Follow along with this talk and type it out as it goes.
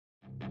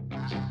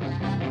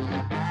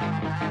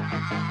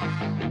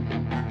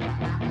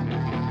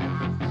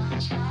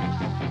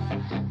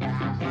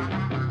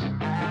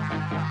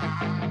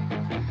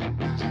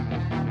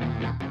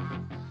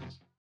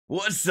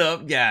What's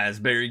up, guys?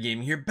 Barry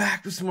Gaming here,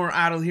 back with some more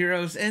Idle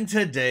Heroes, and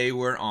today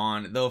we're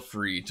on the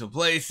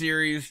free-to-play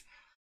series.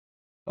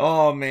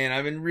 Oh man,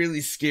 I've been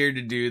really scared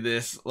to do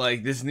this.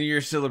 Like, this New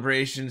Year's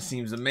celebration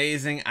seems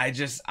amazing. I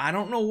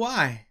don't know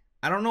why.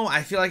 I don't know.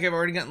 I feel like I've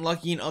already gotten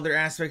lucky in other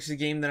aspects of the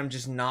game that I'm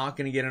just not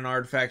going to get an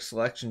artifact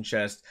selection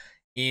chest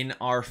in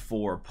our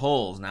 4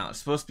 pulls. Now, it's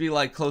supposed to be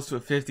like close to a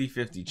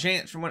 50-50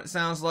 chance from what it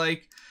sounds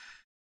like.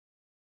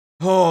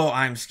 Oh,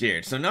 I'm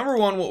scared. So number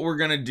one, what we're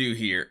going to do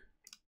here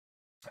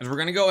is we're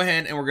going to go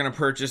ahead and we're going to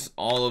purchase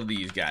all of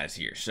these guys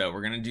here. So we're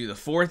going to do the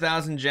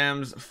 4,000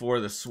 gems for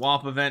the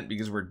swap event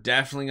because we're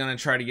definitely going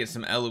to try to get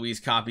some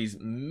Eloise copies,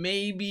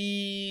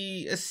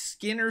 maybe a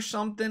skin or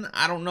something.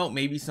 I don't know,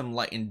 maybe some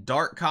light and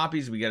dark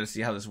copies. We got to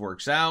see how this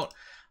works out.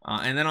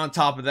 And then on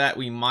top of that,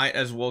 we might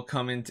as well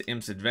come into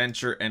Imp's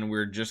Adventure and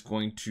we're just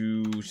going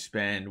to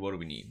spend, what do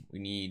we need? We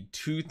need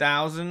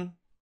 2,000.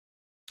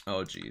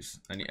 Oh, geez.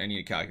 I need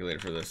a calculator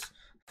for this.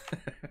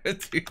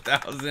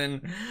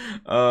 2,000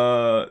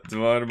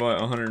 divided by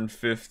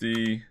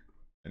 150.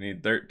 I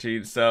need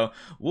 13. So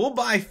we'll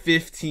buy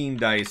 15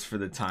 dice for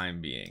the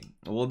time being.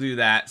 We'll do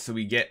that so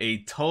we get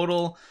a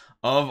total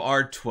of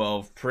our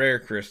 12 prayer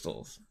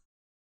crystals.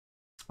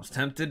 I was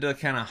tempted to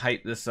kind of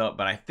hype this up,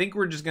 but I think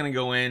we're just going to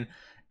go in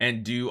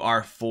and do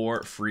our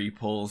 4 free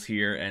pulls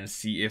here and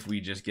see if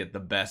we just get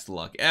the best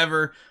luck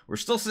ever. We're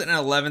still sitting at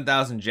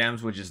 11,000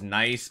 gems, which is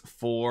nice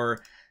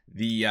for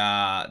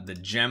the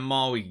gem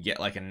mall. We could get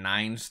like a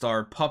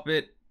 9-star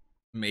puppet,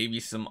 maybe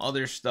some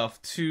other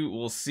stuff too,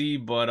 we'll see.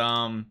 But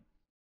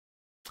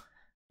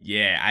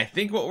yeah, I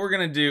think what we're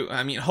gonna do,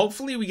 I mean,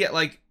 hopefully we get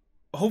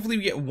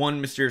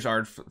one mysterious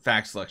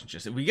artifact selection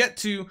chest. If we get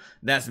 2,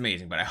 that's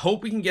amazing, but I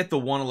hope we can get the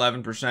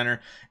 111%er,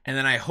 and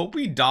then I hope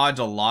we dodge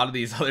a lot of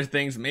these other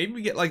things. Maybe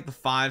we get like the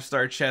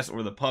 5-star chest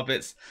or the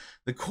puppets.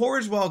 The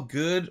cores, while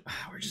good,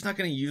 we're just not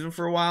gonna use them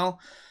for a while.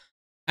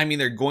 I mean,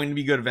 they're going to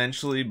be good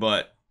eventually,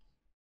 but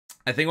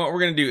I think what we're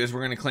going to do is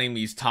we're going to claim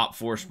these top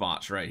 4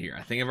 spots right here.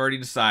 I think I've already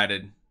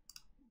decided.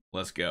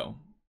 Let's go.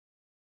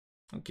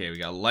 Okay, we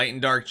got a light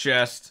and dark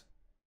chest.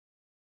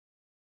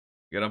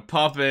 We got a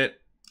puppet.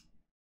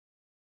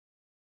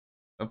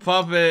 A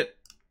puppet.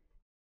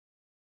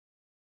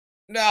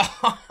 No,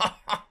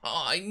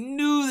 I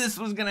knew this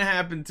was going to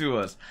happen to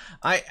us.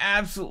 I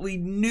absolutely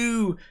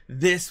knew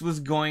this was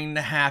going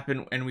to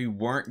happen and we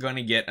weren't going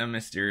to get a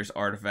mysterious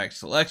artifact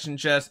selection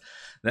chest.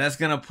 That's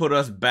going to put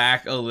us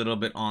back a little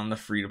bit on the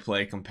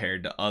free-to-play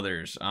compared to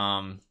others.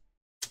 I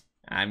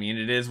mean,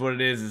 it is what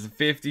it is. It's a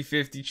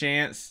 50-50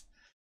 chance.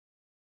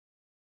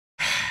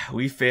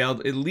 We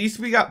failed. At least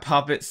we got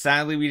puppet.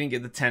 Sadly, we didn't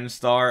get the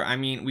 10-star. I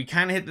mean, we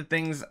kind of hit the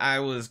things I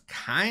was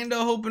kind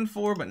of hoping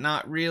for, but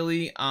not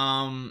really.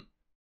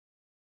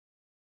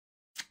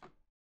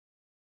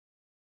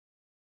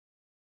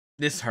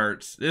 This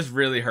hurts. This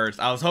really hurts.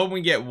 I was hoping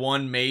we get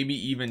 1, maybe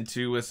even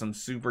 2 with some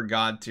super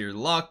god tier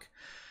luck.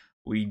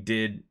 We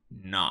did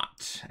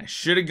not. I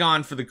should have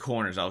gone for the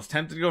corners. I was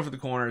tempted to go for the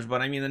corners,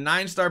 but I mean, the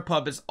 9-star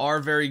puppets are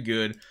very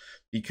good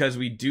because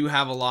we do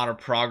have a lot of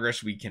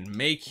progress we can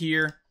make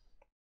here.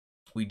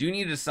 We do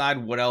need to decide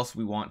what else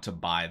we want to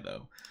buy,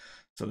 though.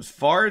 So as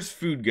far as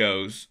food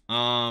goes,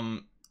 I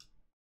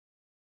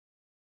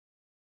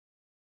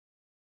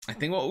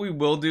think what we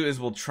will do is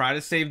we'll try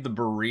to save the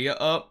Berea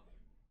up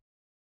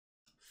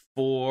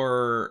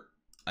for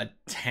a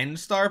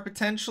 10-star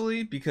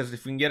potentially, because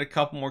if we can get a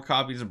couple more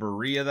copies of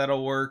Berea,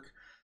 that'll work.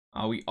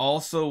 We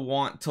also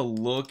want to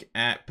look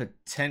at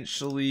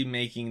potentially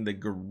making the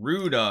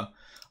Garuda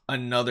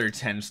another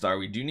 10-star.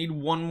 We do need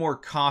 1 more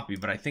copy,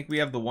 but I think we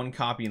have the 1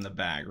 copy in the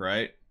bag,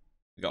 right?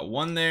 We got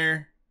 1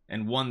 there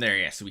and 1 there.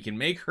 Yeah, so we can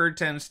make her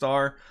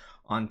 10-star.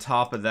 On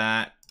top of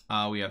that,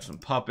 we have some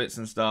puppets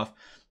and stuff.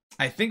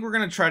 I think we're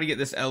going to try to get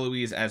this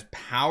Eloise as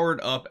powered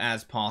up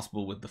as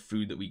possible with the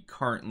food that we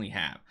currently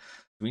have.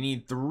 We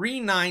need 3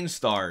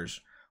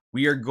 9-stars.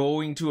 We are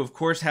going to, of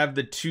course, have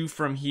the 2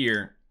 from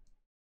here.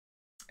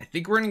 I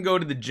think we're going to go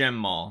to the gem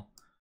mall.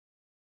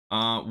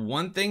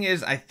 One thing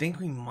is, I think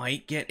we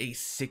might get a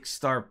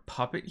 6-star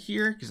puppet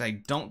here because I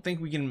don't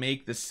think we can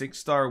make the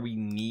 6-star we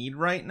need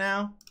right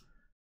now.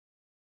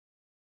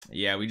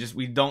 Yeah, we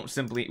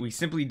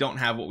simply don't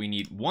have what we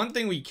need. One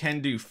thing we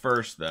can do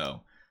first,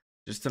 though,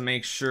 just to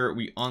make sure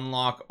we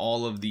unlock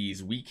all of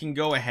these, we can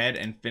go ahead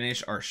and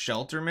finish our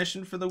shelter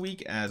mission for the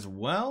week as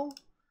well,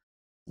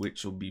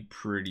 which will be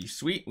pretty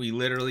sweet. We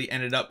literally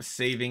ended up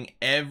saving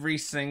every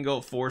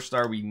single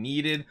 4-star we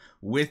needed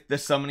with the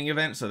summoning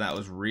event, so that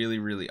was really,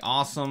 really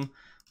awesome.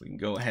 We can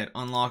go ahead,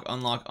 unlock,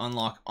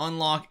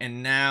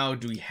 and now,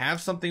 do we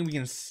have something we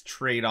can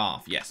trade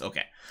off? Yes,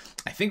 okay.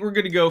 I think we're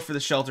good to go for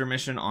the shelter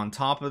mission. On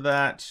top of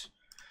that,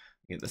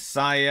 get the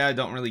Saya. I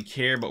don't really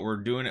care, but we're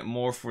doing it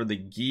more for the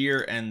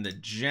gear and the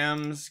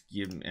gems.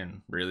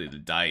 And really the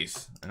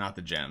dice, not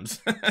the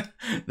gems.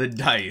 The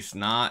dice,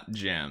 not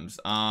gems.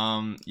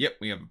 Yep,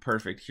 we have a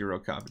perfect hero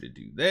copy to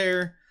do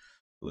there.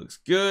 Looks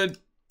good.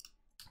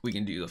 We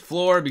can do the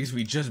floor because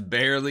we just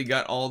barely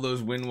got all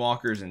those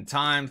Windwalkers in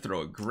time.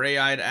 Throw a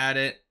Grey-Eyed at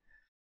it.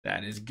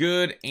 That is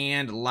good.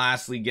 And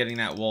lastly, getting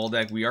that wall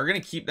deck. We are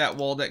going to keep that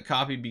wall deck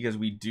copy because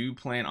we do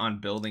plan on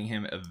building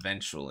him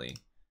eventually.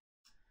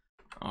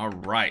 All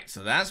right,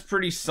 so that's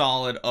pretty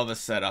solid of a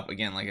setup.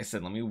 Again, like I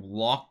said, let me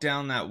lock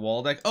down that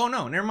wall deck. Oh,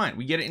 no, never mind.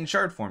 We get it in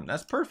shard form.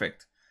 That's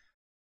perfect.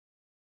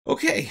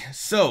 Okay,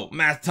 so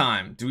math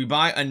time. Do we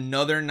buy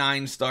another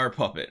 9-star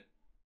puppet?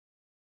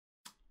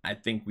 I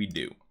think we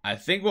do. I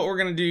think what we're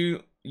going to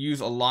do, use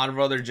a lot of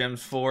other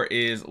gems for,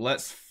 is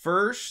let's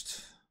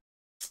first...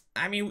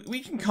 I mean, we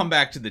can come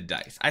back to the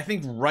dice. I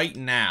think right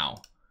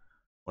now,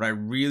 what I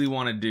really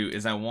want to do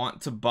is I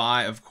want to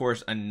buy, of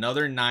course,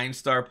 another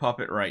 9-star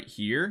puppet right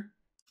here.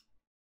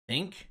 I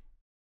think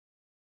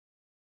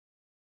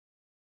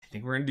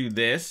we're going to do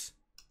this.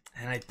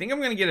 And I think I'm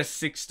going to get a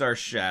 6-star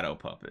shadow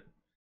puppet.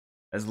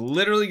 That's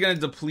literally going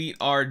to deplete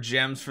our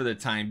gems for the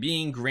time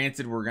being.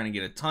 Granted, we're going to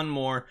get a ton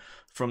more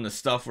from the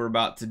stuff we're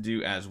about to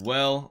do as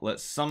well.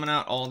 Let's summon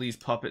out all these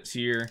puppets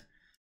here.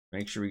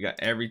 Make sure we got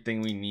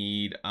everything we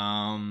need.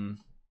 Honestly,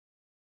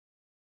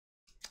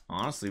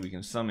 we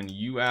can summon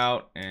you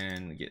out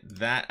and get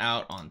that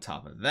out on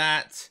top of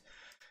that.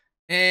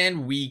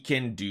 And we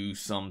can do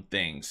some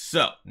things.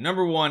 So,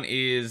 number one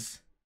is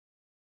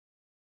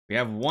we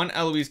have one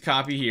Eloise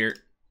copy here.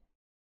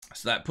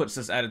 So that puts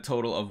us at a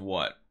total of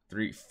what?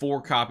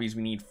 4 copies.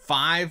 We need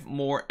 5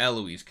 more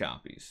Eloise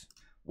copies.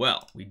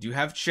 Well, we do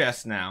have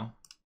chests now.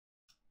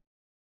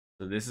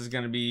 So this is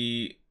going to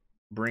be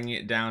bringing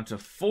it down to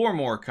 4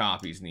 more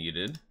copies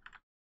needed.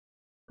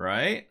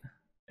 Right?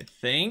 I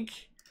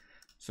think.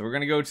 So we're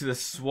going to go to the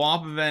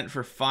swap event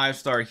for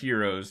 5-star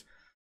heroes.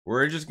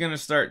 We're just going to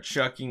start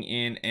chucking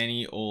in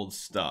any old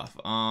stuff.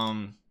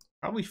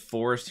 Probably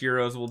forest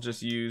heroes we'll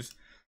just use.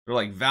 They're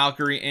like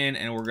Valkyrie in,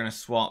 and we're going to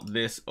swap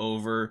this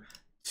over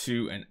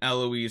to an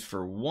Eloise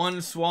for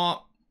 1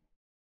 swap.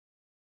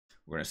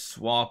 We're going to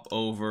swap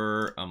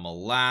over a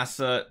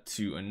Melassa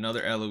to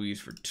another Eloise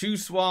for 2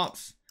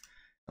 swaps.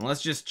 And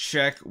let's just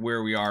check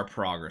where we are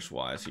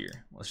progress-wise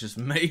here. Let's just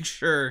make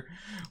sure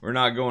we're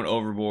not going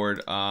overboard.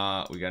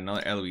 We got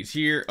another Eloise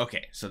here.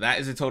 Okay, so that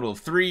is a total of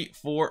 3,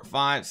 4,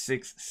 5,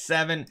 6,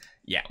 7.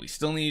 Yeah, we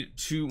still need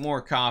 2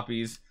 more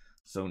copies.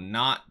 So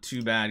not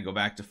too bad. Go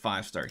back to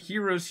 5-star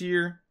heroes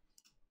here.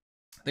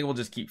 I think we'll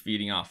just keep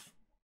feeding off.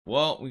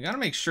 Well, we got to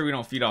make sure we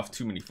don't feed off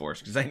too many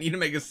forests because I need to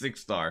make a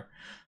 6-star.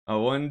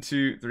 1,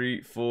 2,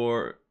 3,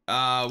 4.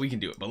 We can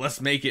do it, but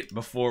let's make it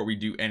before we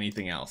do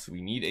anything else.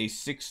 We need a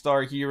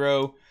 6-star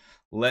hero.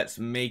 Let's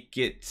make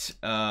it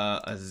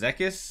a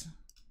Zekis.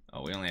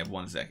 Oh, we only have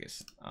 1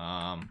 Zekis.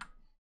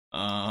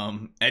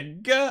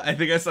 Edgar? I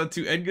think I saw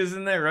 2 Edgars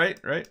in there, right?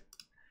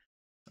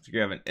 Let's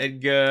grab an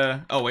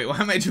Edgar. Oh, wait, why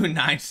am I doing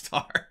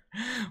 9-star?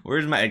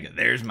 Where's my Edgar?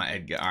 There's my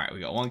Edgar. All right,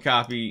 we got 1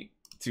 copy,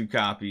 2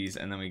 copies,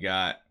 and then we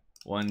got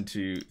 1,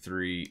 2,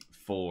 3,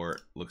 4.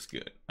 Looks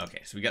good.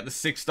 Okay, so we got the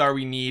 6-star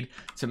we need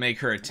to make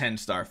her a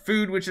 10-star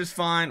food, which is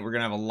fine. We're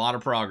gonna have a lot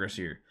of progress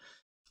here.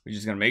 We're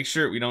just gonna make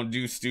sure we don't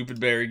do stupid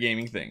berry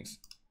gaming things.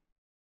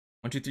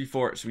 1, 2, 3,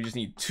 4. So we just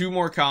need 2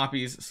 more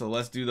copies. So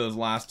let's do those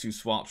last 2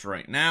 swaps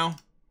right now.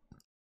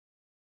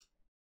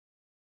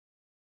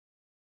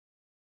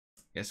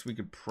 Guess we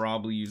could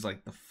probably use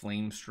like the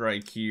Flame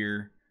Strike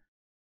here.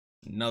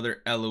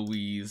 Another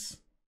Eloise.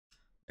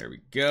 There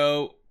we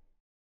go.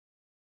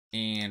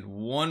 And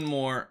 1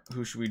 more.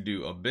 Who should we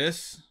do?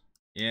 Abyss?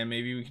 Yeah,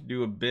 maybe we could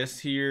do Abyss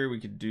here.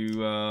 We could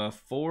do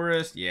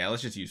Forest. Yeah,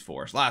 let's just use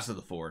Forest. Last of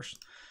the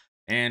Forest.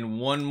 And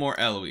 1 more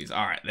Eloise.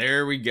 All right,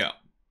 there we go.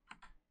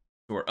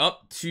 So we're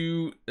up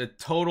to the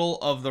total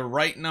of the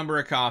right number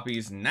of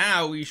copies.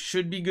 Now we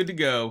should be good to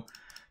go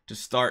to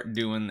start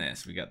doing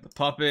this. We got the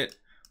puppet.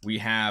 We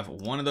have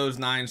 1 of those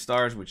 9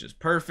 stars, which is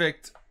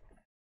perfect.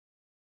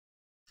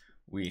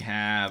 We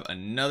have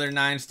another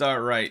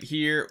 9-star right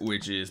here,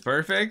 which is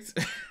perfect.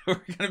 We're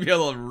going to be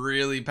able to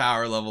really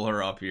power level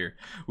her up here.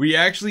 We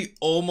actually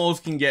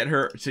almost can get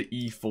her to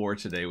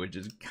E4 today, which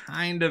is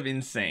kind of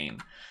insane.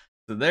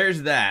 So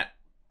there's that.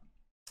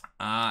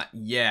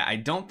 Yeah, I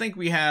don't think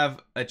we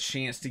have a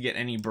chance to get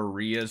any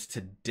Bereas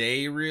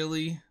today,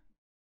 really.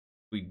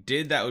 If we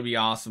did, that would be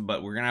awesome,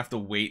 but we're going to have to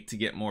wait to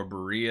get more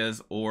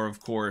Bereas, or,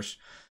 of course,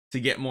 to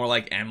get more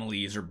like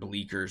Emily's or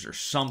Bleakers or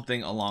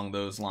something along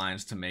those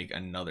lines to make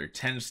another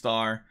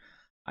 10-star.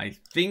 I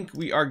think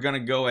we are going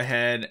to go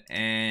ahead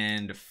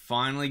and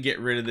finally get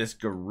rid of this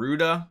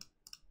Garuda,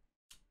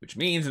 which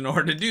means in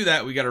order to do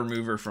that, we got to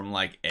remove her from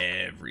like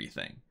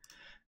everything.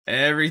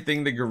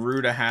 Everything the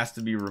Garuda has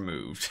to be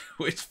removed,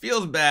 which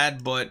feels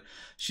bad, but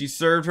she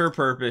served her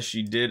purpose.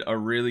 She did a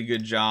really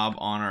good job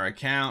on our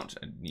account.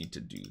 I need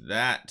to do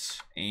that,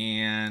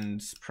 and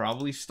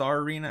probably Star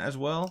Arena as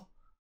well.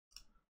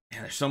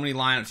 Man, there's so many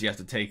lineups you have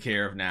to take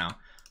care of now.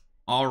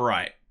 All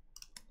right.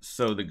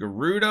 So the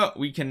Garuda,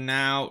 we can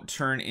now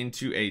turn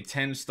into a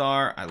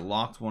 10-star. I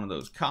locked 1 of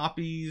those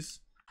copies.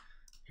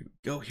 Here we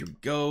go. Here we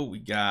go. We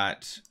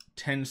got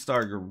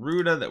 10-star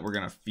Garuda that we're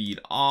going to feed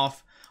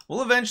off.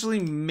 We'll eventually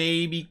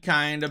maybe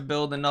kind of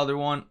build another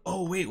one.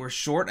 Oh, wait, we're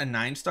short a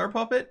 9-star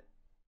puppet?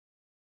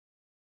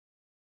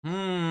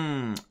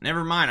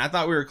 Never mind. I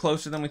thought we were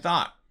closer than we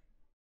thought.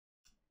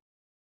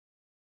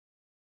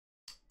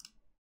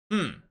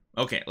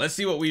 Okay, let's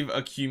see what we've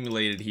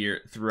accumulated here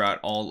throughout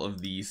all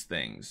of these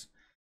things.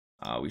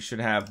 We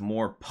should have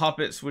more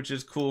puppets, which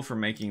is cool for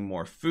making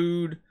more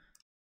food.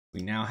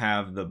 We now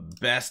have the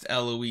best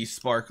Eloise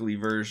sparkly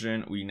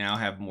version. We now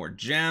have more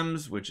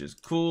gems, which is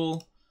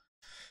cool.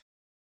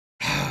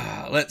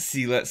 Let's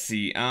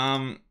see.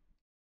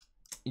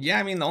 Yeah,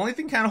 I mean, the only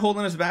thing kind of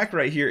holding us back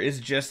right here is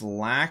just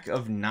lack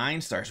of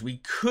 9 stars. We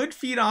could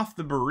feed off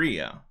the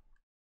Berea,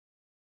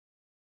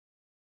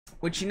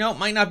 which, you know,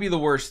 might not be the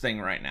worst thing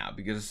right now,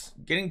 because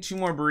getting 2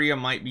 more Berea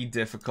might be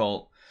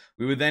difficult.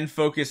 We would then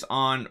focus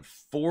on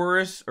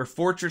Fortress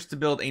to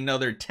build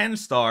another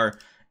 10-star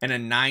and a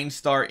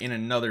 9-star in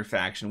another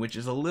faction, which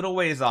is a little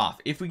ways off.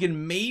 If we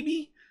can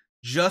maybe,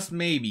 just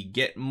maybe,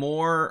 get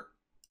more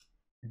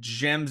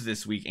gems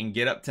this week and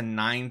get up to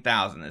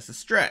 9,000. It's a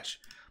stretch,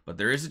 but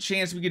there is a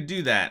chance we could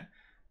do that.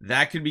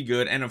 That could be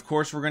good. And of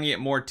course, we're going to get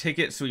more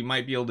tickets, so we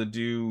might be able to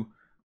do...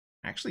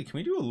 Actually, can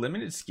we do a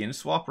limited skin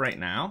swap right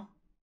now?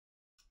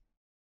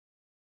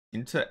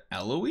 Into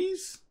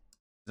Eloise?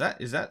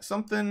 Is that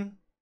something?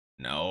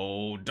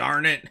 No,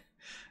 darn it.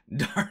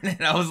 Darn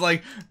it. I was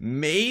like,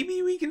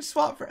 maybe we can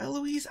swap for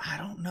Eloise. I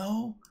don't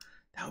know.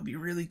 That would be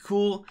really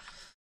cool.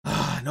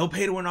 No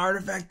pay-to-win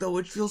artifact, though,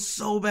 which feels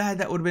so bad.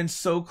 That would have been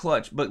so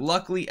clutch. But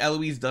luckily,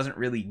 Eloise doesn't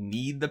really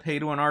need the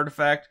pay-to-win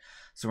artifact,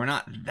 so we're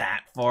not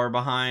that far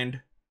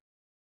behind.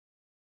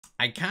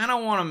 I kind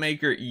of want to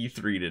make her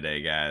E3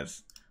 today,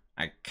 guys.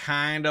 I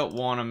kind of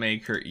want to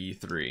make her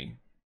E3.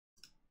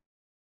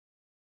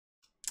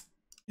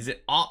 Is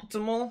it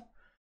optimal?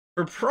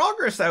 For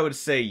progress, I would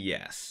say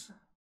yes.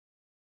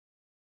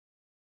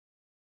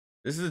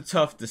 This is a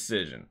tough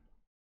decision.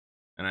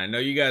 And I know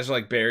you guys are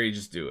like, Barry,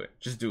 just do it.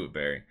 Just do it,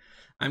 Barry.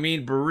 I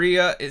mean,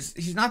 Berea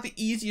he's not the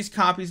easiest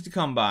copies to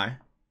come by.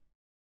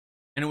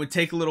 And it would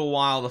take a little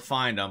while to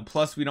find them.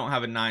 Plus, we don't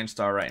have a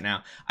 9-star right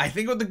now. I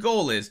think what the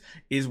goal is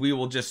we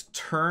will just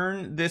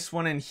turn this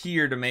one in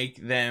here to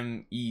make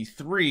them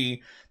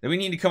E3. Then we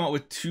need to come up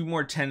with 2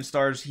 more 10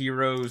 stars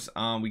heroes.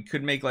 We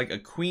could make like a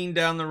queen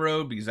down the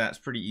road, because that's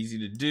pretty easy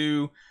to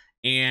do.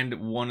 And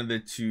one of the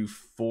 2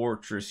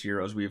 fortress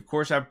heroes. We, of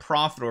course, have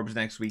profit orbs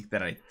next week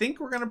that I think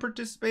we're going to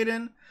participate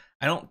in.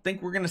 I don't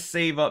think we're going to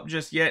save up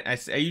just yet. I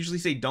usually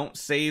say don't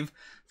save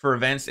for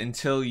events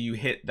until you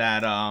hit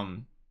that...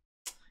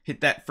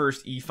 hit that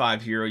first E5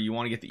 hero. You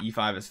want to get the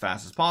E5 as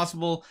fast as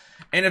possible.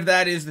 And if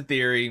that is the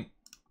theory,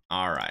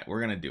 all right,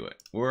 we're going to do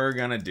it. We're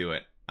going to do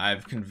it.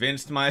 I've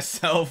convinced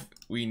myself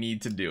we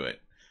need to do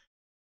it.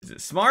 Is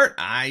it smart?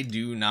 I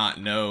do not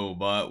know,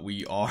 but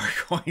we are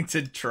going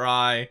to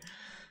try.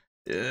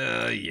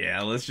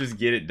 Yeah, let's just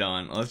get it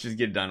done. Let's just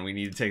get it done. We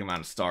need to take him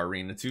out of Star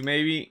Arena too,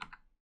 maybe.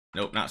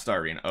 Nope, not Star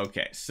Arena.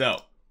 Okay,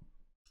 so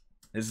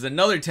this is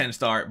another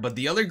 10-star, but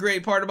the other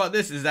great part about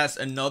this is that's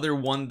another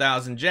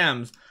 1,000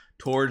 gems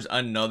towards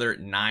another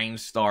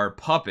 9-star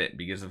puppet,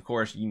 because of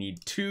course you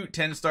need 2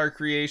 10-star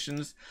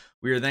creations.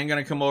 We are then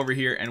going to come over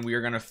here and we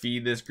are going to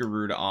feed this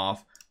Garuda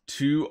off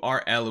to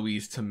our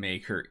Eloise to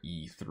make her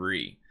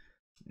E3.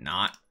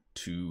 Not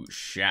too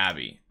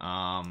shabby.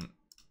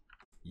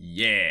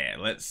 Yeah,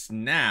 let's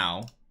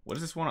now, what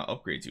does this want to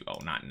upgrade to? Oh,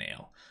 not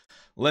nail.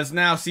 Let's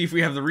now see if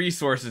we have the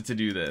resources to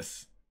do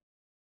this.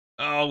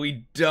 Oh,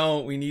 we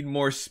don't. We need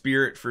more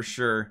spirit for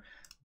sure,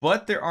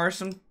 but there are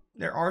some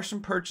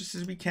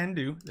purchases we can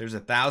do. There's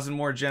 1,000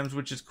 more gems,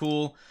 which is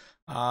cool.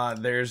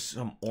 There's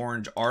some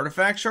orange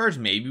artifact shards.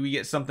 Maybe we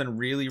get something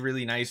really,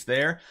 really nice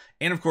there.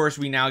 And of course,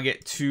 we now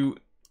get 2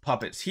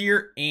 puppets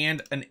here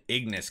and an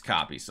Ignis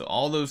copy. So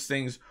all those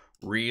things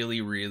really,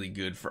 really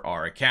good for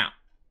our account.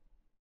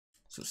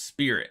 So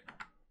spirit.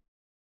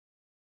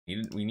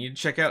 We need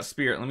to check out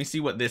spirit. Let me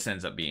see what this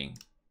ends up being.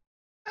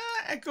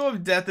 Echo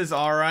of Death is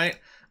all right.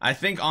 I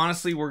think,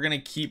 honestly, we're going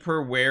to keep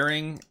her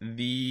wearing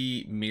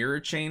the mirror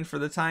chain for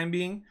the time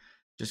being,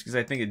 just because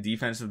I think a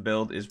defensive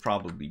build is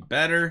probably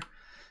better.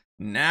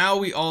 Now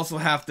we also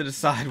have to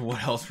decide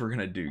what else we're going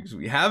to do, because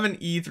we have an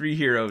E3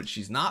 hero.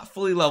 She's not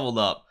fully leveled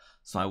up,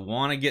 so I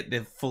want to get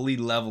the fully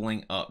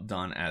leveling up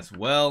done as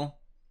well.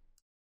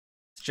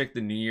 Let's check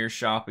the New Year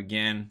shop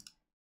again.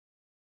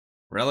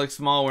 Relic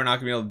Small, we're not going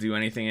to be able to do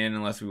anything in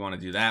unless we want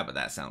to do that, but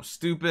that sounds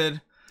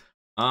stupid.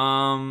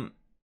 How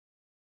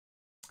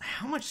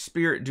much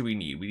spirit do we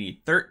need? We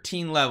need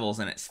 13 levels,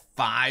 and it's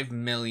 5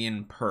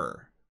 million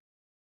per.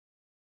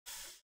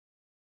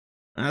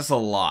 That's a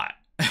lot.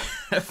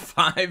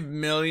 5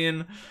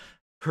 million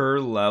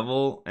per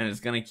level, and it's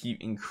going to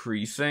keep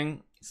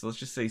increasing. So let's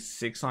just say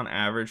 6 on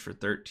average for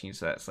 13.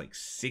 So that's like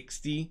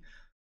 60.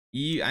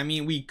 I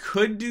mean, we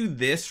could do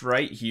this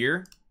right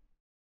here.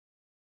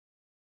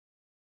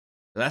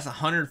 So that's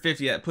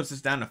 150. That puts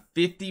us down to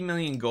 50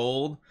 million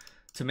gold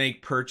to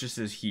make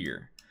purchases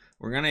here.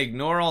 We're going to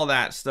ignore all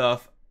that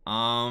stuff.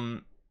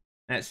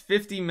 That's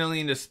 50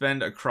 million to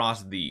spend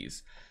across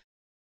these.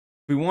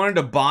 we wanted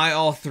to buy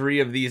all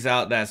three of these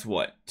out. That's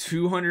what,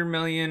 200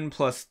 million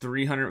plus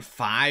 300,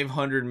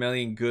 500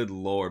 million. Good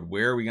lord,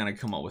 where are we going to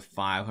come up with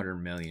 500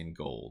 million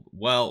gold?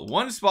 Well,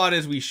 one spot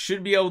is we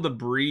should be able to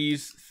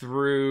breeze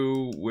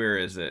through, where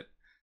is it?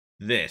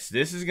 This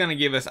is going to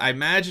give us, I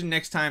imagine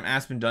next time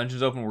Aspen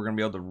Dungeon's open, we're going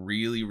to be able to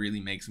really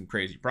make some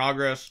crazy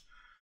progress.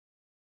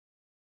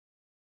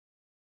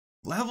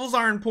 Levels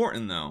are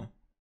important though.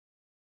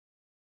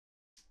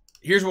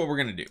 Here's what we're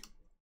going to do.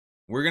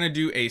 We're going to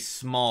do a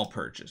small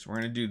purchase. We're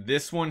going to do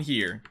this one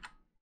here.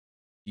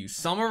 Use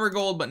some of our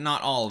gold, but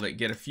not all of it.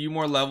 Get a few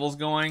more levels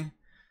going.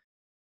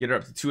 Get her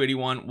up to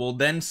 281. We'll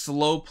then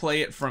slow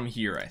play it from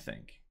here, I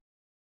think.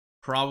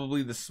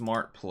 Probably the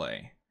smart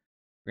play.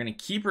 We're going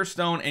to keep her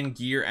stone and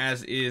gear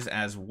as is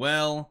as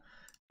well.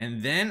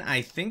 And then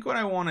I think what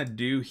I want to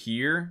do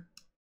here...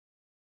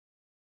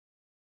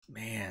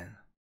 Man.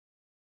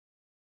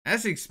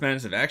 That's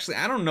expensive. Actually,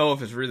 I don't know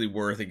if it's really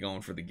worth it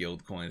going for the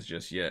guild coins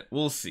just yet.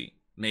 We'll see.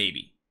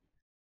 Maybe.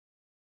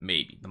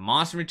 The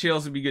monster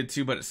materials would be good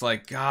too, but it's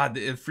like, God,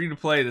 free to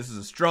play, this is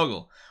a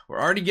struggle.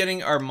 We're already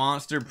getting our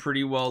monster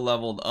pretty well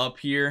leveled up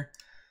here.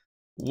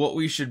 What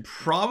we should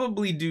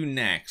probably do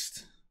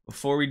next,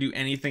 before we do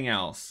anything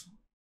else,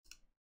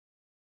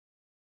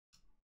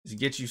 is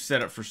get you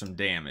set up for some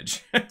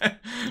damage. Well,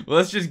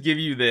 let's just give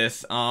you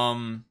this.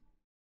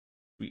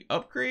 We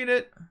upgrade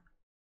it.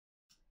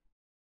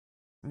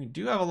 We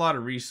do have a lot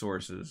of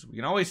resources. We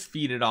can always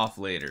feed it off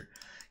later.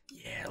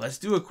 Yeah, let's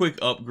do a quick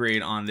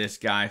upgrade on this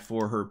guy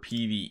for her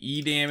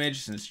PvE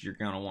damage, since you're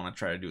going to want to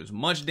try to do as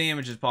much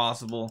damage as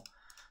possible.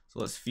 So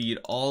let's feed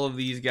all of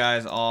these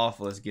guys off.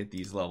 Let's get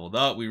these leveled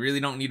up. We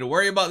really don't need to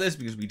worry about this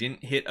because we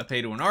didn't hit a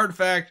pay to win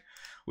artifact,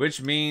 which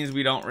means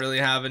we don't really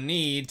have a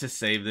need to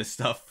save this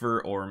stuff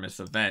for Ormus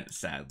event,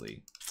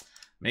 sadly.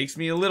 Makes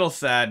me a little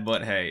sad,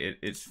 but hey,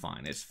 it's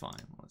fine. It's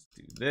fine. Let's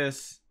do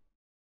this.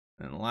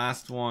 And the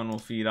last one, we'll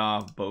feed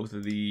off both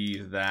of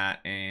these, that,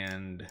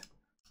 and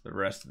the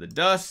rest of the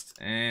dust.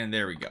 And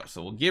there we go.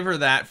 So we'll give her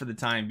that for the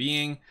time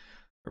being.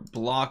 Her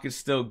block is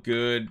still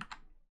good.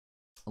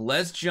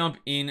 Let's jump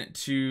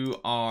into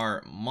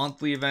our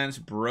monthly events,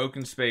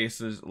 Broken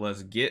Spaces.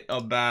 Let's get a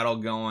battle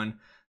going.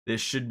 This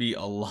should be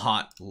a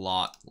lot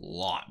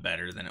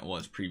better than it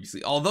was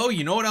previously. Although,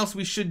 you know what else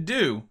we should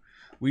do?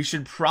 We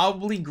should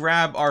probably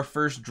grab our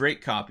first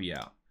Drake copy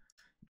out.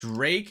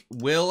 Drake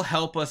will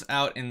help us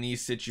out in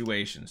these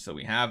situations. So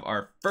we have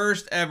our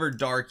first ever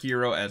Dark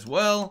Hero as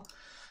well.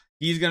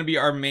 He's going to be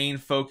our main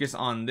focus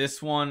on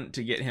this one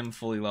to get him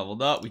fully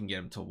leveled up. We can get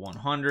him to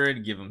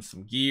 100, give him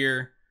some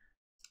gear.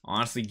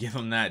 Honestly, give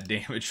him that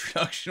damage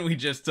reduction we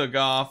just took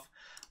off.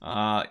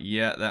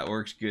 Yeah, that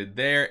works good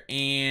there.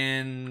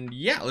 And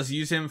yeah, let's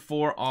use him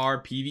for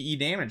our PvE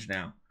damage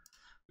now.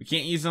 We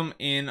can't use him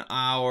in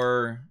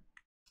our...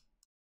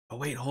 Oh,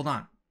 wait, hold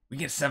on. We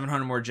get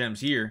 700 more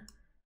gems here.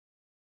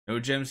 No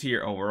gems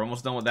here. Oh, we're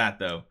almost done with that,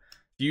 though.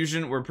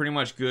 Fusion, we're pretty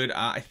much good.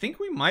 I think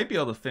we might be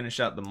able to finish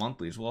out the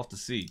monthlies. We'll have to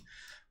see.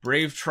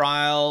 Brave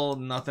Trial,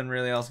 nothing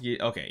really else.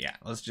 Okay, yeah,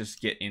 let's just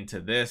get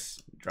into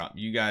this. Drop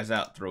you guys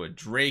out, throw a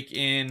Drake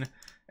in.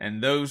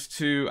 And those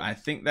two, I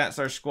think that's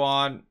our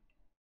squad.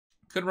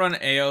 Could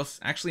run Eos.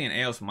 Actually, an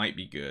Eos might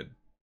be good.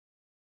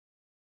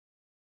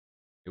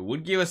 It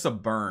would give us a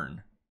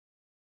burn.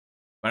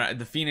 But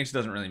the Phoenix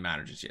doesn't really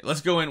matter just yet.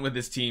 Let's go in with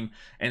this team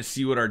and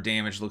see what our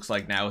damage looks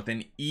like now with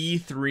an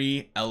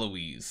E3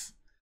 Eloise.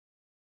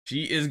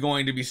 She is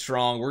going to be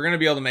strong. We're going to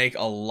be able to make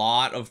a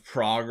lot of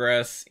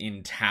progress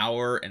in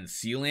Tower and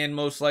Sealand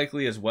most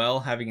likely as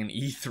well, having an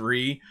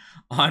E3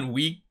 on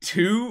week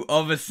 2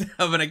 of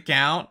an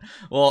account.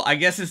 Well, I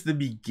guess it's the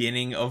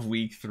beginning of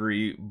week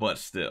 3, but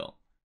still.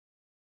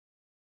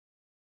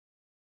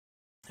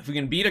 If we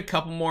can beat a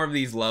couple more of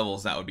these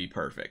levels, that would be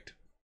perfect.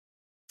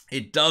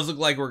 It does look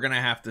like we're going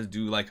to have to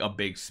do like a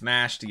big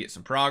smash to get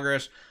some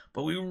progress,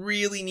 but we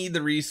really need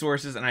the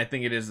resources, and I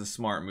think it is a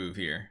smart move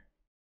here.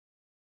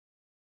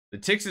 The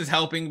Tix is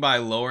helping by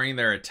lowering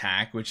their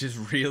attack, which is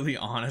really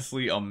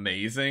honestly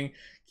amazing,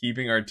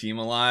 keeping our team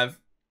alive.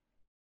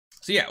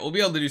 So yeah, we'll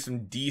be able to do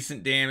some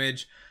decent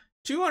damage.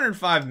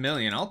 205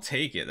 million, I'll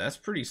take it. That's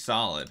pretty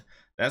solid.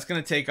 That's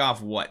going to take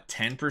off, what,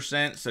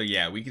 10%? So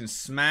yeah, we can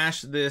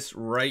smash this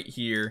right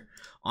here.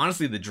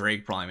 Honestly, the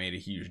Drake probably made a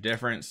huge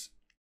difference.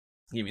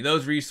 Give me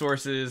those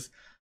resources.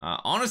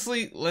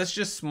 Honestly, let's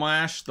just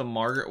smash the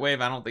Margaret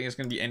Wave. I don't think it's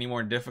going to be any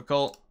more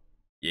difficult.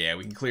 Yeah,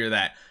 we can clear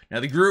that.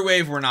 Now, the Gru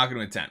Wave, we're not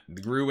going to attempt.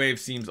 The Gru Wave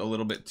seems a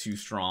little bit too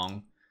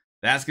strong.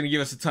 That's going to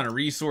give us a ton of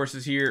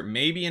resources here.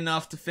 Maybe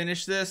enough to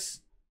finish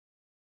this.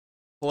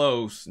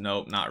 Close.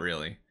 Nope, not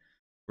really.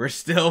 We're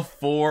still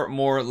 4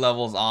 more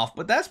levels off,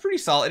 but that's pretty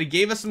solid. It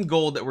gave us some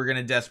gold that we're going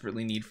to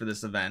desperately need for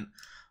this event.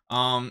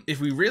 If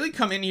we really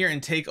come in here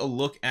and take a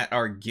look at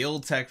our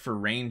guild tech for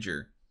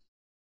Ranger,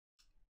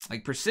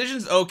 like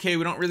precision's okay,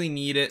 we don't really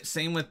need it.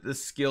 Same with the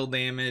skill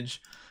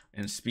damage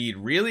and speed.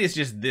 Really, it's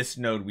just this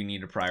node we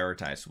need to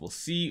prioritize. So we'll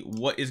see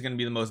what is going to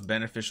be the most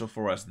beneficial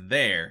for us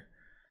there.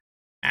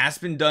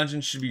 Aspen Dungeon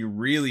should be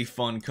really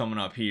fun coming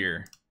up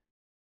here.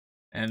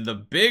 And the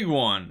big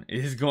one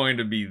is going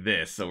to be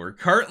this. So we're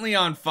currently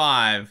on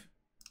 5.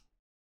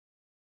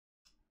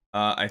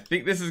 I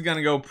think this is going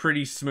to go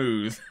pretty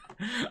smooth.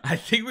 I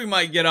think we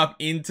might get up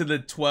into the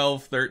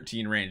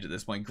 12-13 range at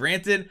this point.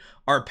 Granted,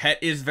 our pet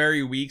is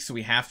very weak, so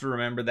we have to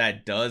remember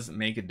that does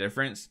make a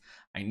difference.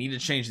 I need to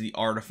change the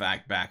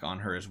artifact back on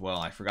her as well.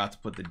 I forgot to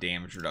put the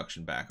damage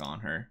reduction back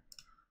on her.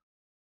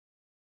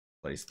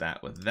 Place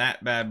that with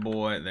that bad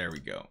boy. There we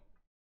go.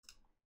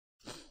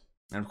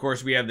 And of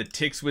course, we have the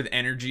ticks with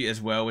energy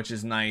as well, which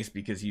is nice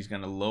because he's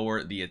going to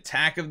lower the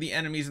attack of the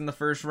enemies in the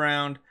first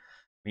round,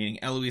 meaning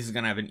Eloise is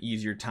going to have an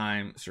easier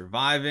time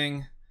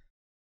surviving.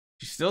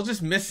 She's still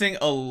just missing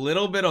a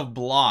little bit of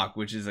block,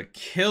 which is a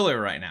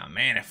killer right now.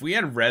 Man, if we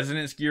had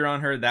resonance gear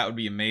on her, that would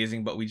be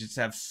amazing, but we just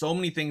have so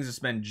many things to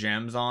spend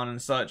gems on and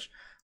such.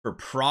 For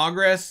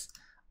progress,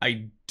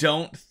 I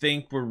don't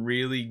think we're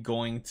really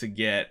going to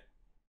get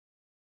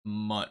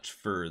much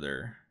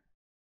further.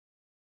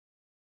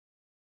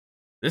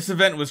 This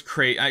event was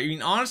crazy. I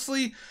mean,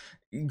 honestly,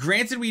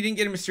 granted, we didn't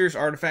get a mysterious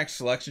artifact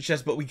selection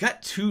chest, but we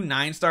got 2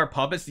 9-star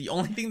puppets. The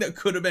only thing that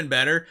could have been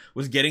better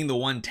was getting the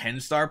 1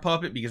 10-star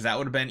puppet, because that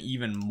would have been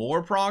even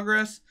more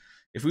progress.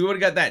 If we would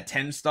have got that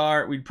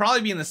 10-star, we'd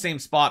probably be in the same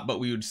spot, but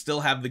we would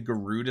still have the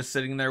Garuda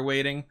sitting there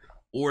waiting,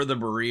 or the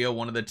Berea,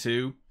 one of the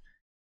two.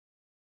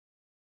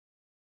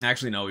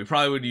 Actually, no, we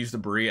probably would use the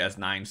Berea as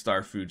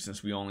 9-star food,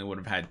 since we only would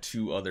have had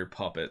 2 other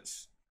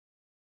puppets.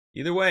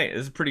 Either way,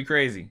 this is pretty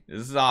crazy.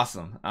 This is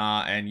awesome.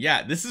 And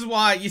yeah, this is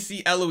why you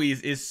see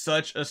Eloise is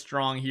such a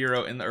strong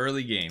hero in the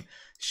early game.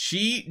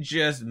 She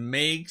just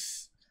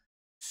makes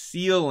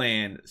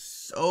Sealand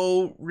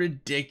so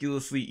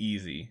ridiculously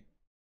easy.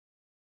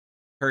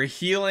 Her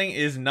healing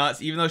is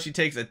nuts, even though she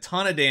takes a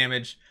ton of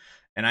damage.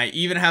 And I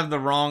even have the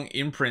wrong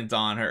imprint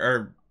on her,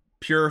 or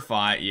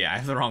Purify. Yeah, I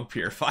have the wrong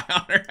Purify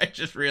on her. I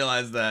just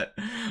realized that.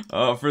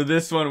 For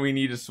this one, we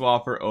need to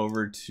swap her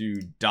over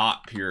to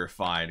Dot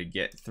Purify to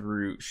get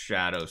through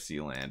Shadow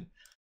Sealand.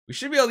 We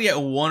should be able to get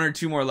 1 or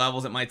 2 more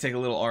levels. It might take a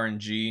little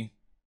RNG.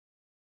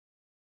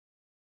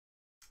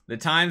 The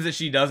times that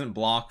she doesn't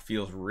block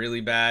feels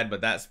really bad, but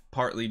that's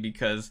partly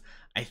because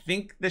I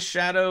think the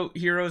Shadow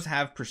heroes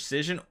have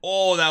precision.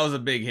 Oh, that was a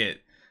big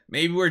hit.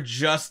 Maybe we're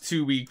just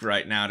too weak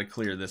right now to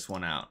clear this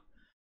one out.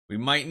 We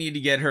might need to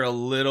get her a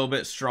little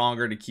bit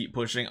stronger to keep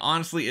pushing.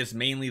 Honestly, it's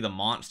mainly the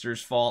monster's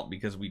fault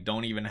because we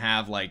don't even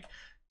have like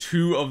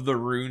 2 of the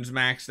runes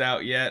maxed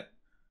out yet.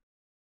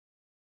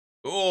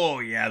 Oh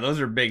yeah, those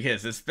are big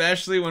hits,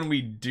 especially when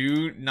we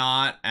do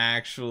not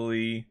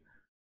actually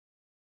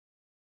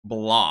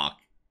block.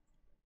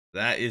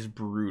 That is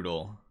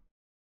brutal.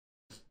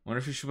 Wonder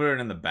if we should put it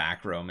in the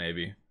back row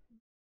maybe.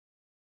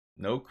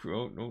 No,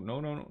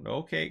 no.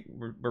 Okay,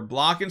 we're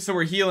blocking, so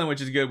we're healing,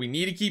 which is good. We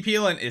need to keep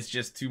healing. It's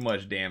just too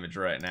much damage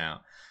right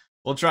now.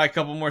 We'll try a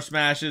couple more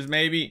smashes,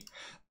 maybe.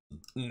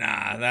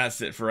 Nah, that's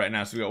it for right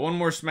now. So we got 1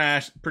 more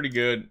smash, pretty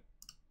good.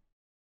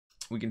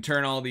 We can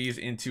turn all these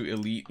into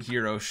elite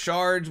hero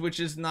shards, which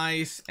is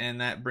nice,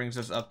 and that brings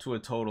us up to a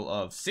total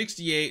of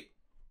 68.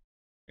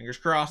 Fingers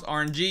crossed,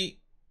 RNG.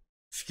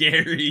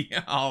 Scary.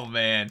 Oh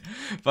man,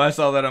 if I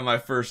saw that on my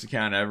first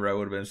account ever, I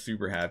would have been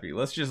super happy.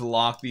 Let's just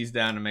lock these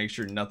down to make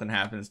sure nothing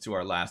happens to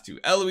our last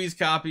 2 Eloise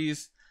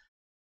copies.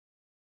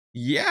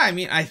 Yeah, I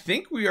mean, I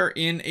think we are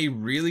in a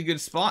really good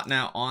spot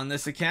now on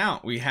this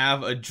account. We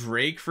have a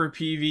Drake for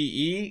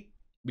PvE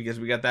because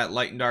we got that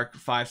light and dark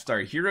 5-star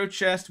hero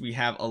chest. We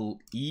have a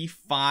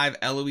E5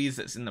 Eloise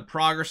that's in the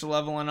progress of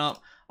leveling up.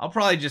 I'll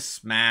probably just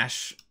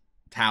smash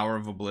Tower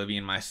of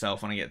Oblivion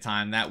myself when I get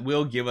time. That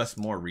will give us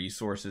more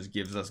resources,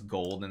 gives us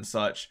gold and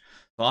such.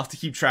 So I'll have to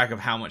keep track of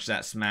how much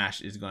that smash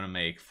is going to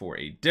make for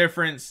a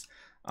difference.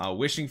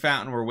 Wishing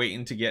Fountain, we're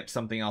waiting to get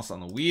something else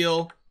on the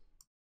wheel.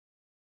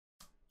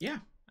 Yeah,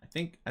 I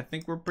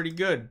think we're pretty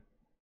good.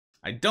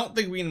 I don't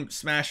think we can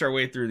smash our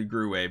way through the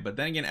Gru wave, but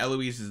then again,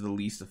 Eloise is the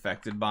least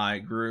affected by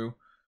Gru.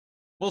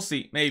 We'll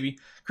see, maybe.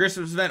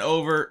 Christmas event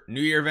over, New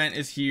Year event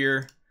is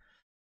here.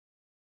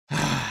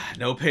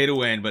 No pay to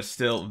win, but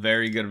still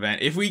very good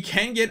event. If we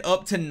can get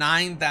up to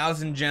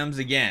 9,000 gems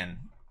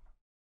again,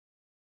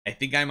 I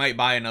think I might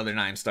buy another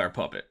 9-star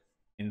puppet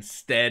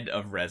instead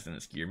of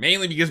resonance gear.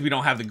 Mainly because we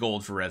don't have the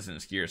gold for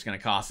resonance gear. It's going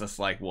to cost us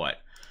like, what,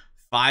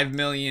 5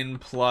 million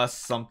plus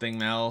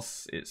something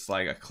else. It's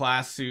like a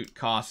class suit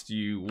cost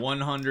you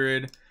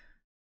 100.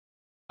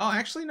 Oh,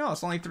 actually, no,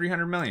 it's only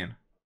 300 million.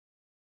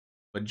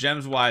 But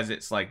gems wise,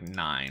 it's like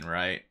 9,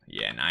 right?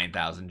 Yeah,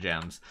 9,000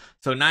 gems.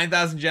 So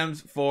 9,000 gems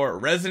for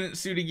Resident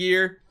Suit of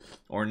Gear,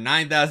 or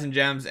 9,000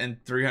 gems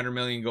and 300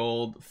 million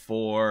gold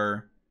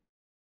for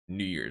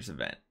New Year's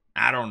event.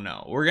 I don't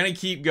know. We're gonna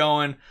keep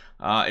going.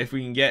 If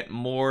we can get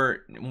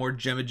more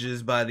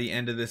gemages by the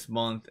end of this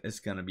month, it's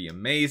gonna be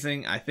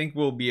amazing. I think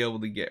we'll be able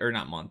to get, or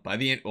not month, by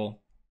the end.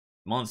 Well,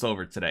 month's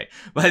over today.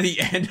 By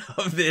the end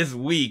of this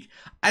week,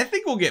 I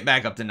think we'll get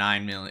back up to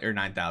 9 million or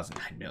 9,000,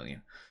 9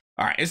 million.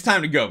 All right, it's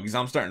time to go because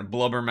I'm starting to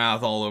blubber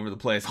mouth all over the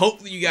place.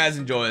 Hopefully you guys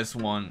enjoy this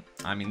one.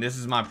 I mean, this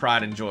is my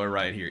pride and joy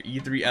right here.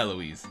 E3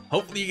 Eloise.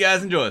 Hopefully you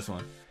guys enjoy this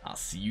one. I'll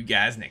see you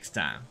guys next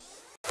time.